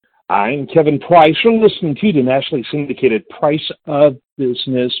I'm Kevin Price. You're listening to the nationally syndicated Price of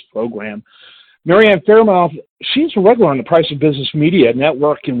Business program. Marianne Faremouth, she's a regular on the Price of Business Media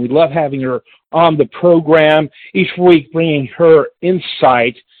Network, and we love having her on the program each week, bringing her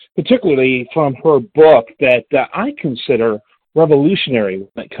insight, particularly from her book that I consider revolutionary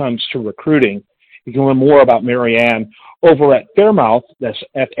when it comes to recruiting. You can learn more about Marianne over at Faremouth, that's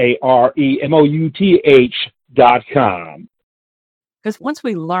FAREMOUTH.com. Because once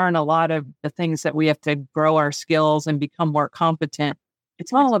we learn a lot of the things that we have to grow our skills and become more competent,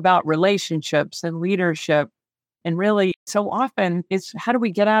 it's all about relationships and leadership. And really, so often it's how do we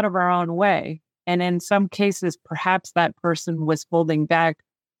get out of our own way? And in some cases, perhaps that person was holding back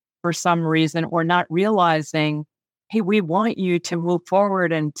for some reason or not realizing, hey, we want you to move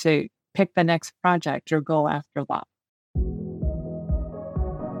forward and to pick the next project or go after that.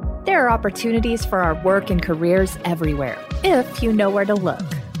 There are opportunities for our work and careers everywhere, if you know where to look.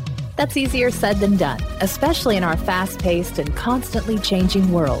 That's easier said than done, especially in our fast-paced and constantly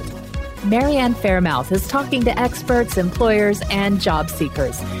changing world. Marianne Faremouth is talking to experts, employers, and job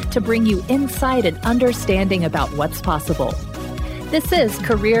seekers to bring you insight and understanding about what's possible. This is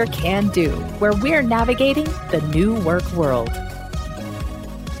Career Can Do, where we're navigating the new work world.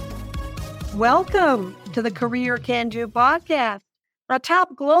 Welcome to the Career Can Do podcast, a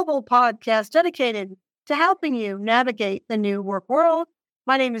top global podcast dedicated to helping you navigate the new work world.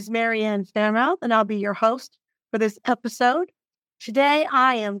 My name is Marianne Faremouth, and I'll be your host for this episode. Today,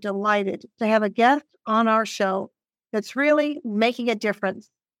 I am delighted to have a guest on our show that's really making a difference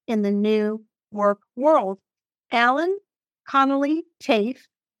in the new work world. Alan Connolly Tafe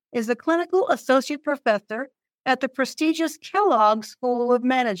is a clinical associate professor at the prestigious Kellogg School of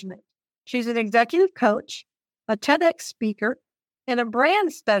Management. She's an executive coach, a TEDx speaker, and a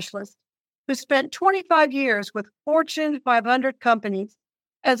brand specialist who spent 25 years with Fortune 500 companies.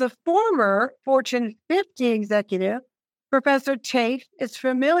 As a former Fortune 50 executive, Professor Tafe is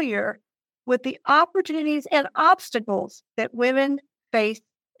familiar with the opportunities and obstacles that women face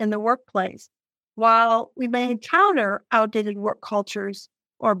in the workplace. While we may encounter outdated work cultures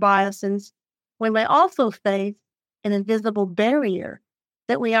or biases, we may also face an invisible barrier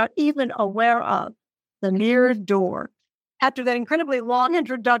that we aren't even aware of, the mirrored door. After that incredibly long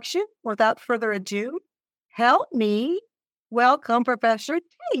introduction, without further ado, help me welcome Professor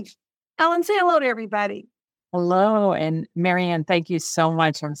Tafe. Alan, say hello to everybody. Hello. And Marianne, thank you so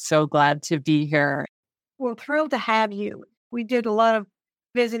much. I'm so glad to be here. We're thrilled to have you. We did a lot of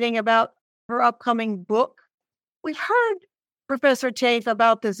visiting about her upcoming book. We've heard, Professor Tafe,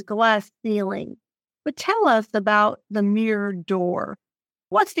 about this glass ceiling, but tell us about the mirrored door.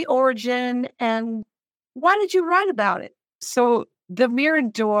 What's the origin and why did you write about it? So the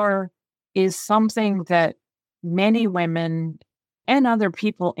mirrored door is something that many women and other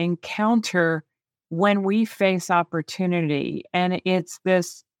people encounter when we face opportunity. And it's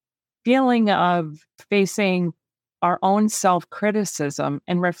this feeling of facing our own self-criticism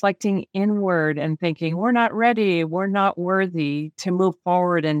and reflecting inward and thinking, we're not ready, we're not worthy to move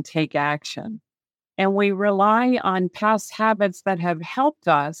forward and take action. And we rely on past habits that have helped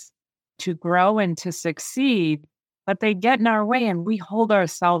us to grow and to succeed, but they get in our way and we hold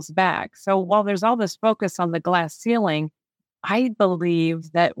ourselves back. So while there's all this focus on the glass ceiling, I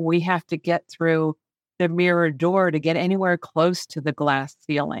believe that we have to get through the mirror door to get anywhere close to the glass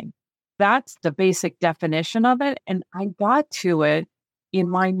ceiling. That's the basic definition of it. And I got to it in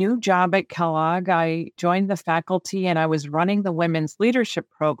my new job at Kellogg. I joined the faculty and I was running the women's leadership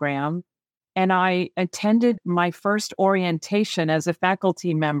program. And I attended my first orientation as a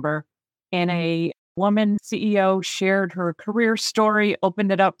faculty member, and a woman CEO shared her career story,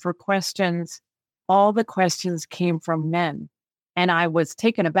 opened it up for questions. All the questions came from men. And I was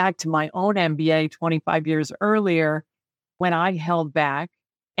taken aback to my own MBA 25 years earlier when I held back.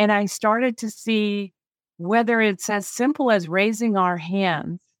 And I started to see whether it's as simple as raising our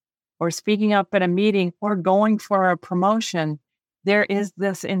hands or speaking up at a meeting or going for a promotion, there is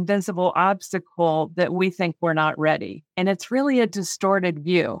this invisible obstacle that we think we're not ready. And it's really a distorted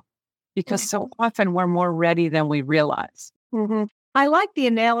view because so often we're more ready than we realize. Mm-hmm. I like the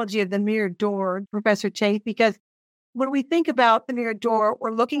analogy of the mirrored door, Professor Tafe, because when we think about the mirrored door,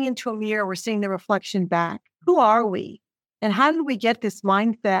 we're looking into a mirror, we're seeing the reflection back. Who are we? And how do we get this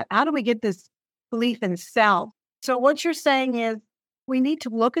mindset? How do we get this belief in self? So what you're saying is we need to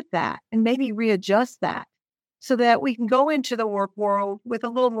look at that and maybe readjust that so that we can go into the work world with a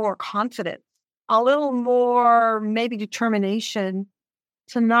little more confidence, a little more maybe determination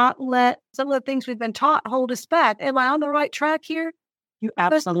to not let some of the things we've been taught hold us back. Am I on the right track here? You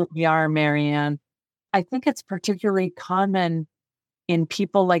absolutely are, Marianne. I think it's particularly common in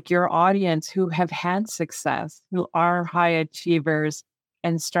people like your audience who have had success, who are high achievers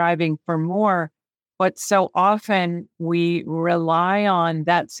and striving for more. But so often we rely on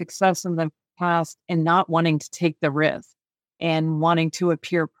that success in the past and not wanting to take the risk and wanting to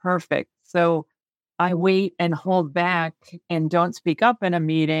appear perfect. So I wait and hold back and don't speak up in a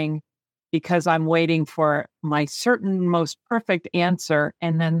meeting because I'm waiting for my certain most perfect answer.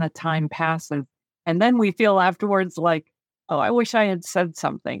 And then the time passes. And then we feel afterwards like, oh, I wish I had said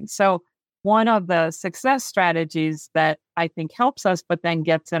something. So one of the success strategies that I think helps us, but then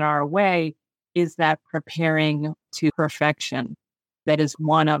gets in our way, is that preparing to perfection. That is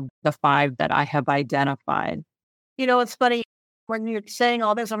one of the 5 that I have identified. It's funny when you're saying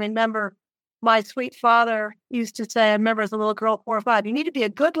all this. I remember my sweet father used to say, I remember as a little girl, 4 or 5, you need to be a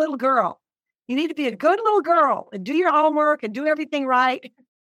good little girl. You need to be a good little girl and do your homework and do everything right.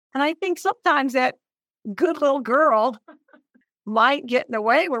 And I think sometimes that good little girl might get in the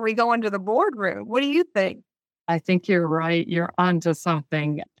way when we go into the boardroom. What do you think? I think you're right. You're onto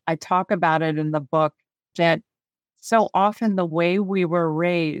something. I talk about it in the book that so often the way we were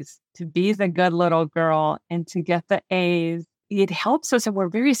raised to be the good little girl and to get the A's, it helps us, and we're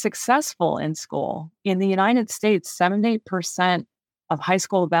very successful in school. In the United States, 78% of high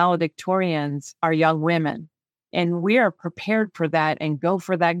school valedictorians are young women. And we are prepared for that and go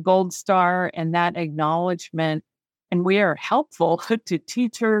for that gold star and that acknowledgement. And we are helpful to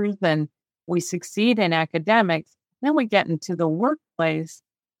teachers and we succeed in academics. Then we get into the workplace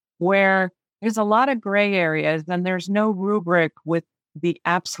where there's a lot of gray areas and there's no rubric with the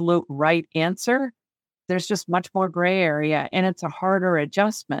absolute right answer. There's just much more gray area and it's a harder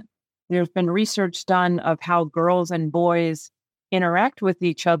adjustment. There's been research done of how girls and boys interact with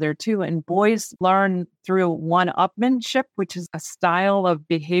each other too. And boys learn through one-upmanship, which is a style of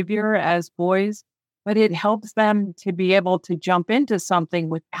behavior as boys, but it helps them to be able to jump into something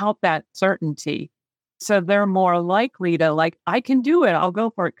without that certainty. So they're more likely to I can do it, I'll go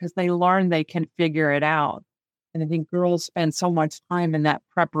for it, because they learn they can figure it out. And I think girls spend so much time in that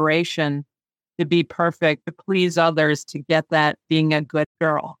preparation to be perfect, to please others, to get that being a good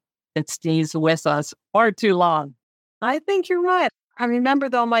girl that stays with us far too long. I think you're right. I remember,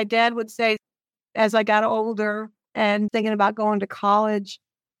 though, my dad would say, as I got older and thinking about going to college,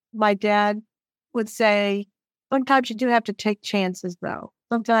 my dad would say, sometimes you do have to take chances, though.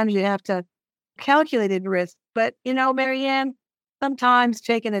 Sometimes you have to calculated risk. But, Marianne, sometimes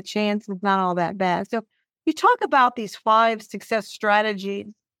taking a chance is not all that bad. So you talk about these 5 success strategies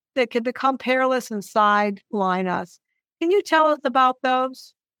that could become perilous and sideline us. Can you tell us about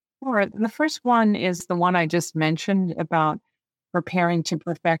those? Sure. The first one is the one I just mentioned about preparing to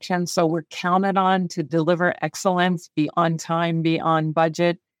perfection. So we're counted on to deliver excellence, be on time, be on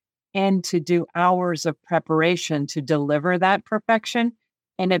budget, and to do hours of preparation to deliver that perfection.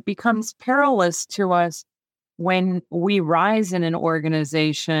 And it becomes perilous to us when we rise in an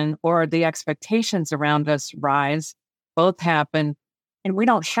organization or the expectations around us rise. Both happen. And we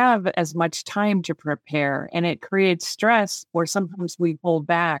don't have as much time to prepare. And it creates stress where sometimes we hold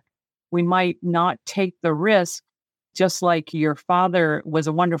back. We might not take the risk, just like your father was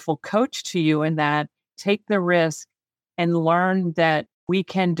a wonderful coach to you in that. Take the risk and learn that we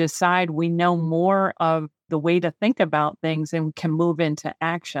can decide we know more of the way to think about things and can move into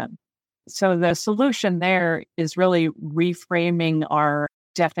action. So the solution there is really reframing our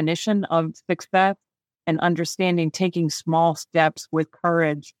definition of success and understanding taking small steps with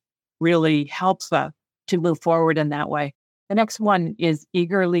courage really helps us to move forward in that way. The next one is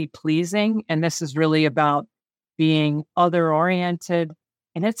eagerly pleasing. And this is really about being other-oriented.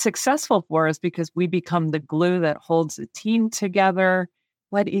 And it's successful for us because we become the glue that holds the team together.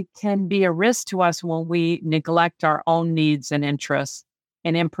 But it can be a risk to us when we neglect our own needs and interests.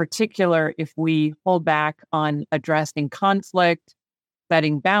 And in particular, if we hold back on addressing conflict,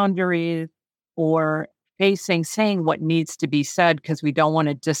 setting boundaries, or saying what needs to be said because we don't want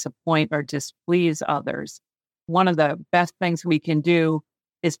to disappoint or displease others. One of the best things we can do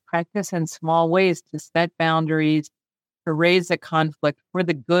is practice in small ways to set boundaries, to raise the conflict for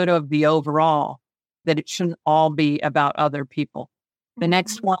the good of the overall, that it shouldn't all be about other people. The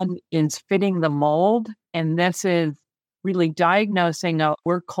next one is fitting the mold. And this is really diagnosing a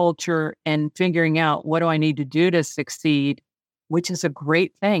work culture and figuring out what do I need to do to succeed, which is a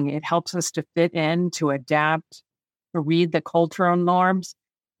great thing. It helps us to fit in, to adapt, to read the cultural norms.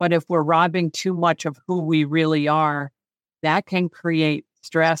 But if we're robbing too much of who we really are, that can create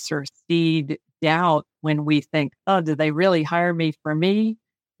stress or seed doubt when we think, oh, did they really hire me for me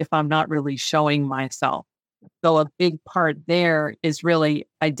if I'm not really showing myself? So a big part there is really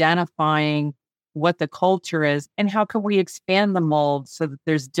identifying what the culture is and how can we expand the mold so that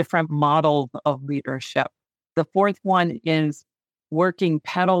there's different models of leadership. The fourth one is working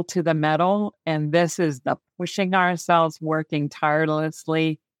pedal to the metal. And this is the pushing ourselves, working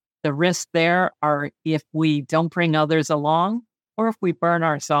tirelessly. The risks there are if we don't bring others along or if we burn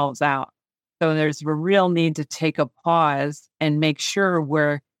ourselves out. So there's a real need to take a pause and make sure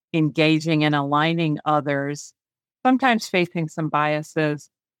we're engaging and aligning others, sometimes facing some biases,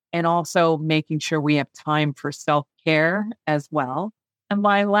 and also making sure we have time for self-care as well. And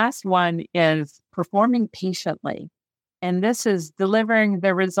my last one is performing patiently. And this is delivering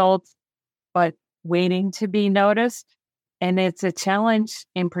the results, but waiting to be noticed. And it's a challenge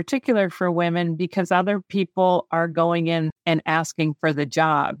in particular for women because other people are going in and asking for the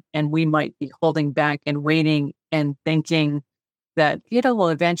job. And we might be holding back and waiting and thinking that it will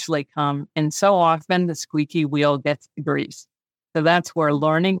eventually come. And so often the squeaky wheel gets the grease. So that's where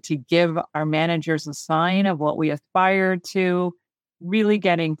learning to give our managers a sign of what we aspire to, really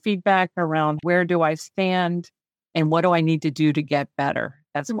getting feedback around where do I stand and what do I need to do to get better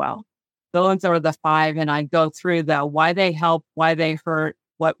as well. Those are the 5. And I go through the why they help, why they hurt,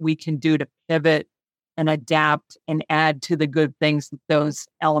 what we can do to pivot and adapt and add to the good things that those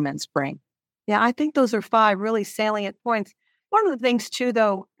elements bring. Yeah, I think those are 5 really salient points. One of the things too,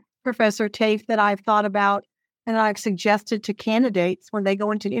 though, Professor Tafe, that I've thought about and I've suggested to candidates when they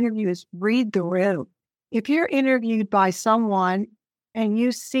go into an interview is read the room. If you're interviewed by someone and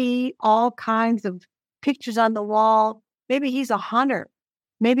you see all kinds of pictures on the wall, maybe he's a hunter,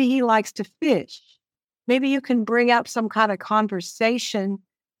 maybe he likes to fish, maybe you can bring up some kind of conversation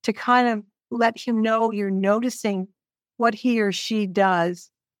to kind of let him know you're noticing what he or she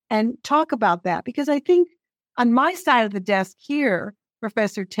does and talk about that. Because I think on my side of the desk here,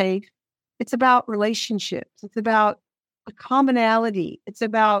 Professor Tafe, it's about relationships. It's about a commonality. It's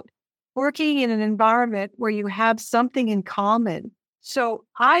about working in an environment where you have something in common. So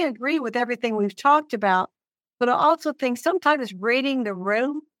I agree with everything we've talked about, but I also think sometimes reading the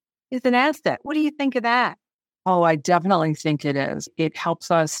room is an asset. What do you think of that? Oh, I definitely think it is. It helps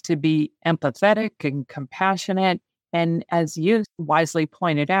us to be empathetic and compassionate. And as you wisely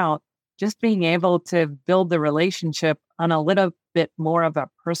pointed out, just being able to build the relationship on a little bit more of a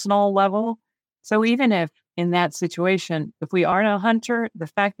personal level. So even if in that situation, if we aren't a hunter, the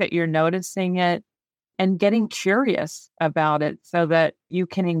fact that you're noticing it and getting curious about it so that you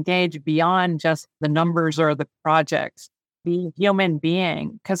can engage beyond just the numbers or the projects, be a human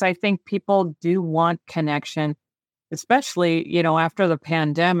being. Because I think people do want connection, especially, after the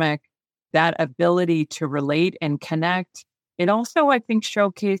pandemic, that ability to relate and connect. It also, I think,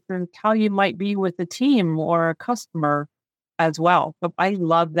 showcases how you might be with a team or a customer as well. But I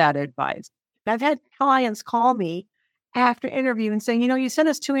love that advice. I've had clients call me after interview and saying, you sent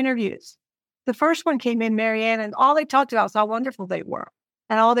us 2 interviews. The first one came in, Marianne, and all they talked about was how wonderful they were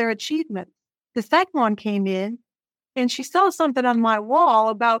and all their achievements. The second one came in and she saw something on my wall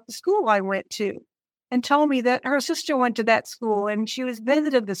about the school I went to and told me that her sister went to that school and she was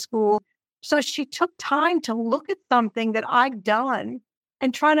visited the school. So she took time to look at something that I've done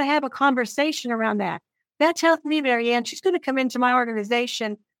and try to have a conversation around that. That tells me, Marianne, she's going to come into my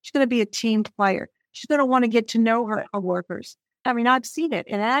organization. She's going to be a team player. She's going to want to get to know her coworkers. I mean, I've seen it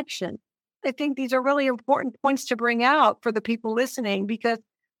in action. I think these are really important points to bring out for the people listening, because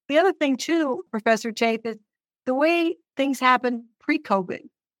the other thing too, Professor Tafe, is the way things happen pre-COVID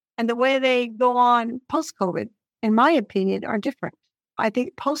and the way they go on post-COVID, in my opinion, are different. I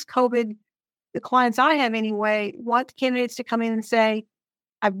think post-COVID, the clients I have anyway, want candidates to come in and say,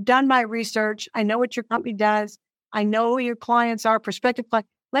 I've done my research. I know what your company does. I know who your clients are, prospective clients.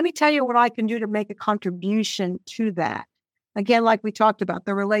 Let me tell you what I can do to make a contribution to that. Again, like we talked about,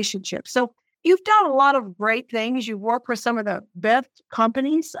 the relationship. So you've done a lot of great things. You've worked for some of the best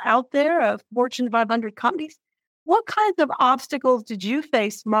companies out there, of Fortune 500 companies. What kinds of obstacles did you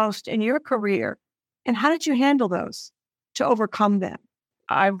face most in your career? And how did you handle those to overcome them?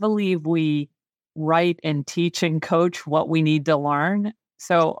 I believe we write and teach and coach what we need to learn.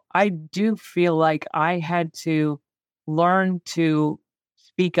 So I do feel like I had to learn to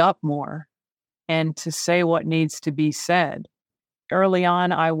speak up more and to say what needs to be said. Early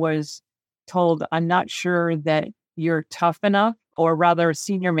on, I was told, I'm not sure that you're tough enough, or rather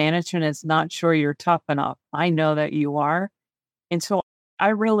senior management is not sure you're tough enough. I know that you are. And so I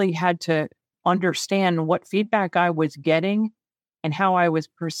really had to understand what feedback I was getting and how I was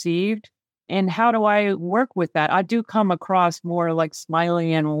perceived and how do I work with that. I do come across more like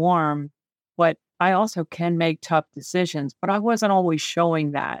smiley and warm, but I also can make tough decisions, but I wasn't always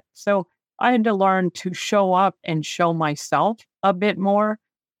showing that. So I had to learn to show up and show myself a bit more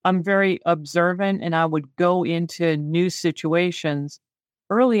I'm very observant and I would go into new situations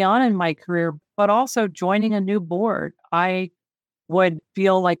early on in my career, but also joining a new board. I would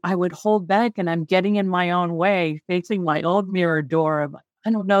feel like I would hold back and I'm getting in my own way, facing my own mirror door of,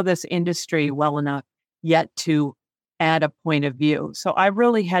 I don't know this industry well enough yet to add a point of view. So I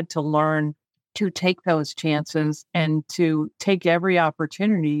really had to learn to take those chances and to take every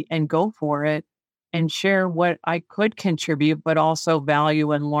opportunity and go for it and share what I could contribute, but also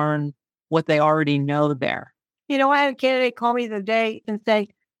value and learn what they already know there. I had a candidate call me the other day and say,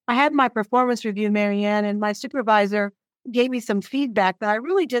 I had my performance review, Marianne, and my supervisor gave me some feedback that I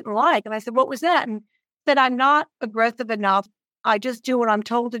really didn't like. And I said, what was that? And said, I'm not aggressive enough. I just do what I'm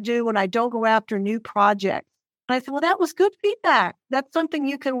told to do and I don't go after new projects. And I said, well, that was good feedback. That's something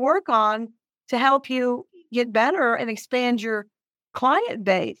you can work on to help you get better and expand your client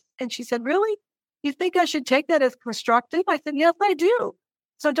base. And she said, really? You think I should take that as constructive? I said, yes, I do.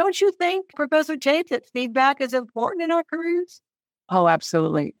 So don't you think, Professor Tate, that feedback is important in our careers? Oh,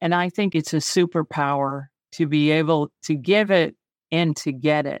 absolutely. And I think it's a superpower to be able to give it and to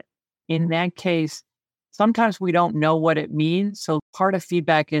get it. In that case, sometimes we don't know what it means. So part of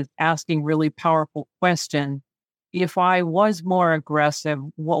feedback is asking really powerful questions. If I was more aggressive,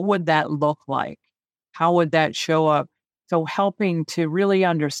 what would that look like? How would that show up? So helping to really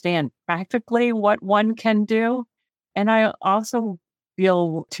understand practically what one can do. And I also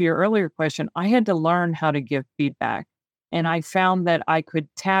feel, to your earlier question, I had to learn how to give feedback. And I found that I could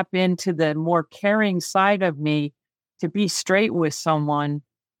tap into the more caring side of me to be straight with someone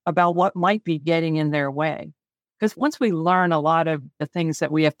about what might be getting in their way. Because once we learn a lot of the things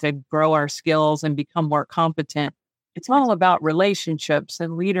that we have to grow our skills and become more competent, it's all about relationships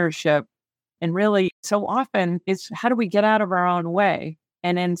and leadership. And really, so often it's how do we get out of our own way?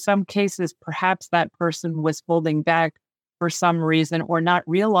 And in some cases, perhaps that person was holding back for some reason or not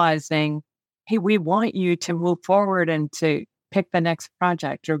realizing, hey, we want you to move forward and to pick the next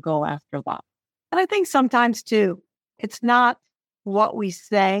project or go after that. And I think sometimes too, it's not what we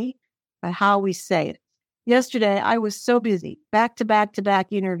say, but how we say it. Yesterday, I was so busy, back to back to back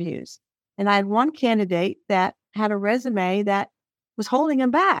interviews. And I had one candidate that had a resume that was holding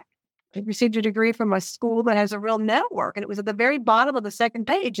him back. He received a degree from a school that has a real network. And it was at the very bottom of the second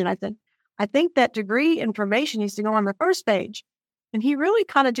page. And I said, I think that degree information needs to go on the first page. And he really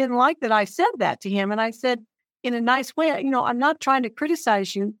kind of didn't like that I said that to him. And I said, in a nice way, I'm not trying to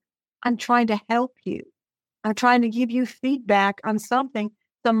criticize you. I'm trying to help you. I'm trying to give you feedback on something.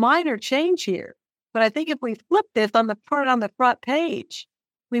 It's a minor change here. But I think if we flip this on the front page,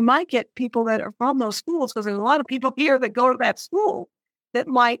 we might get people that are from those schools, because there's a lot of people here that go to that school that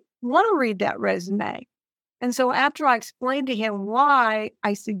might want to read that resume. And so after I explained to him why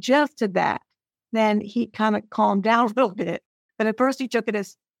I suggested that, then he kind of calmed down a little bit. But at first he took it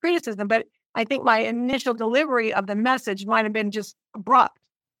as criticism. But I think my initial delivery of the message might have been just abrupt.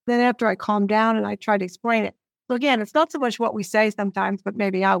 Then after I calmed down and I tried to explain it. So again, it's not so much what we say sometimes, but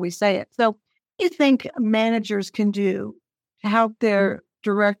maybe how we say it. So you think managers can do to help their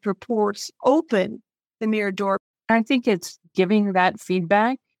direct reports open the mirror door? I think it's giving that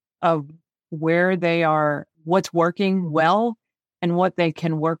feedback of where they are, what's working well and what they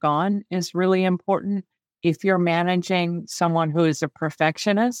can work on is really important. If you're managing someone who is a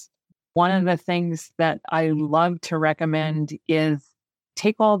perfectionist, one of the things that I love to recommend is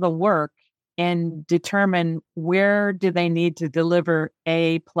take all the work and determine where do they need to deliver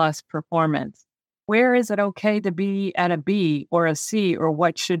A+ performance. Where is it okay to be at a B or a C, or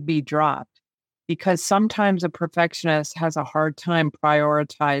what should be dropped? Because sometimes a perfectionist has a hard time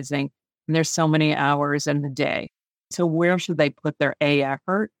prioritizing, and there's so many hours in the day. So where should they put their A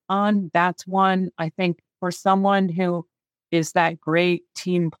effort on? That's one. I think for someone who is that great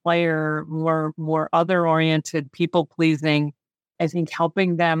team player, more other-oriented, people-pleasing, I think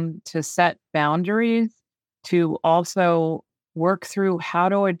helping them to set boundaries, to also work through how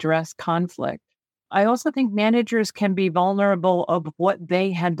to address conflict. I also think managers can be vulnerable of what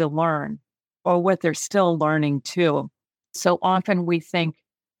they had to learn or what they're still learning too. So often we think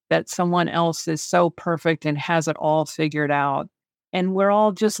that someone else is so perfect and has it all figured out, and we're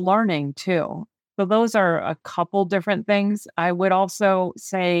all just learning too. So those are a couple different things. I would also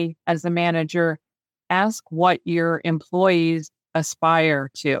say, as a manager, ask what your employees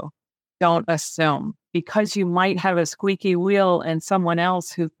aspire to. Don't assume, because you might have a squeaky wheel and someone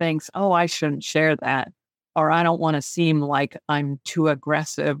else who thinks, oh, I shouldn't share that, or I don't want to seem like I'm too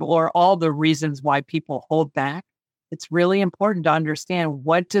aggressive, or all the reasons why people hold back. It's really important to understand,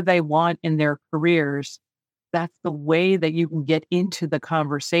 what do they want in their careers? That's the way that you can get into the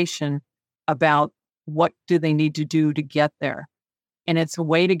conversation about what do they need to do to get there. And it's a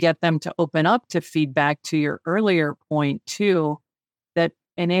way to get them to open up to feedback, to your earlier point too, that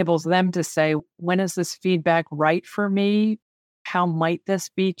enables them to say, when is this feedback right for me? How might this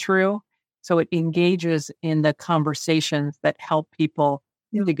be true? So it engages in the conversations that help people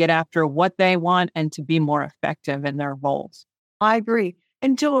to get after what they want and to be more effective in their roles. I agree.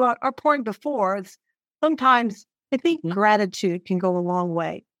 And to our point before, sometimes I think gratitude can go a long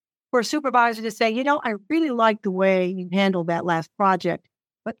way. For a supervisor to say, I really like the way you handled that last project,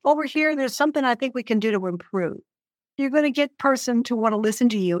 but over here, there's something I think we can do to improve. You're going to get person to want to listen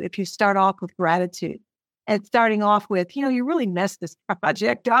to you if you start off with gratitude and starting off with, you really messed this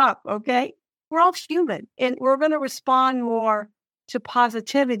project up, okay? We're all human, and we're going to respond more to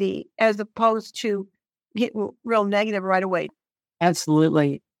positivity as opposed to getting real negative right away.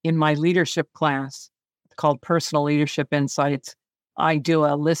 Absolutely. In my leadership class called Personal Leadership Insights, I do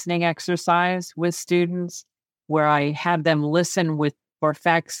a listening exercise with students where I have them listen for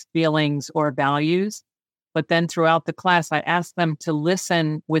facts, feelings, or values. But then throughout the class, I ask them to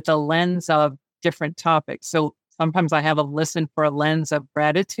listen with a lens of different topics. So sometimes I have a listen for a lens of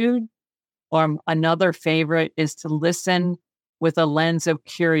gratitude, or another favorite is to listen with a lens of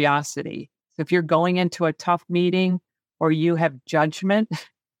curiosity. So if you're going into a tough meeting or you have judgment,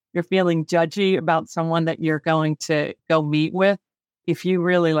 you're feeling judgy about someone that you're going to go meet with, if you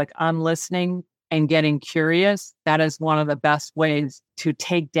really I'm listening and getting curious, that is one of the best ways to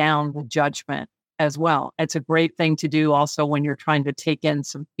take down the judgment as well. It's a great thing to do also when you're trying to take in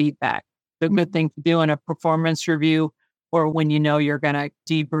some feedback. It's a good thing to do in a performance review or when you're going to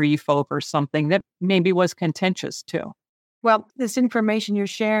debrief over something that maybe was contentious too. Well, this information you're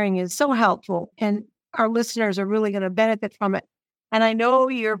sharing is so helpful, and our listeners are really going to benefit from it. And I know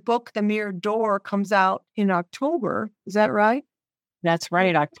your book, The Mirror Door, comes out in October. Is that right? That's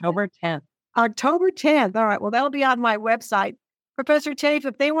right, October 10th. October 10th. All right. Well, that'll be on my website. Professor Tafe,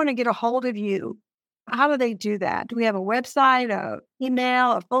 if they want to get a hold of you, how do they do that? Do we have a website, a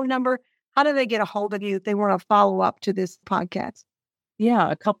email, a phone number? How do they get a hold of you if they want to follow up to this podcast?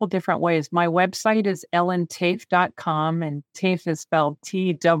 Yeah, a couple different ways. My website is ellentafe.com, and Tafe is spelled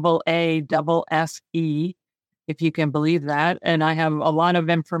TAASSE, if you can believe that. And I have a lot of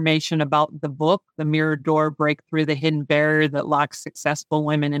information about the book, The Mirror Door, Break Through the Hidden Barrier That Locks Successful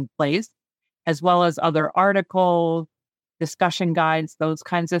Women in Place, as well as other articles, discussion guides, those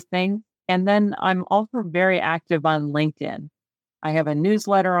kinds of things. And then I'm also very active on LinkedIn. I have a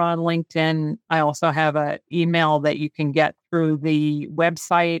newsletter on LinkedIn. I also have an email that you can get through the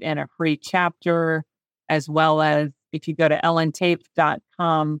website and a free chapter, as well as if you go to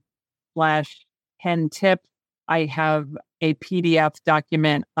ellentafe.com/10tips, I have a PDF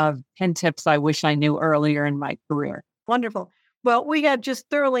document of 10 tips I wish I knew earlier in my career. Wonderful. Well, we have just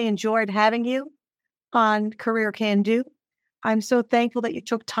thoroughly enjoyed having you on Career Can Do. I'm so thankful that you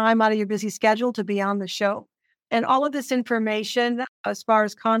took time out of your busy schedule to be on the show. And all of this information, as far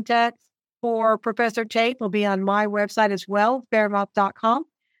as contacts for Professor Tafe, will be on my website as well, faremouth.com.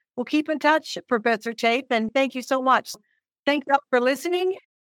 We'll keep in touch, Professor Tafe, and thank you so much. Thank you for listening.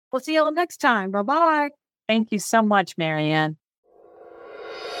 We'll see you all next time. Bye-bye. Thank you so much, Marianne.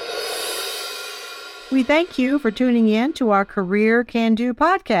 We thank you for tuning in to our Career Can Do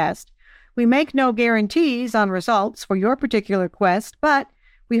podcast. We make no guarantees on results for your particular quest, but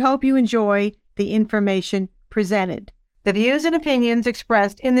we hope you enjoy the information presented. The views and opinions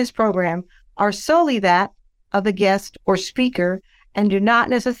expressed in this program are solely that of the guest or speaker and do not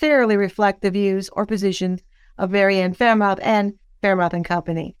necessarily reflect the views or positions of Marianne Faremouth and Faremouth &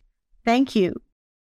 Company. Thank you.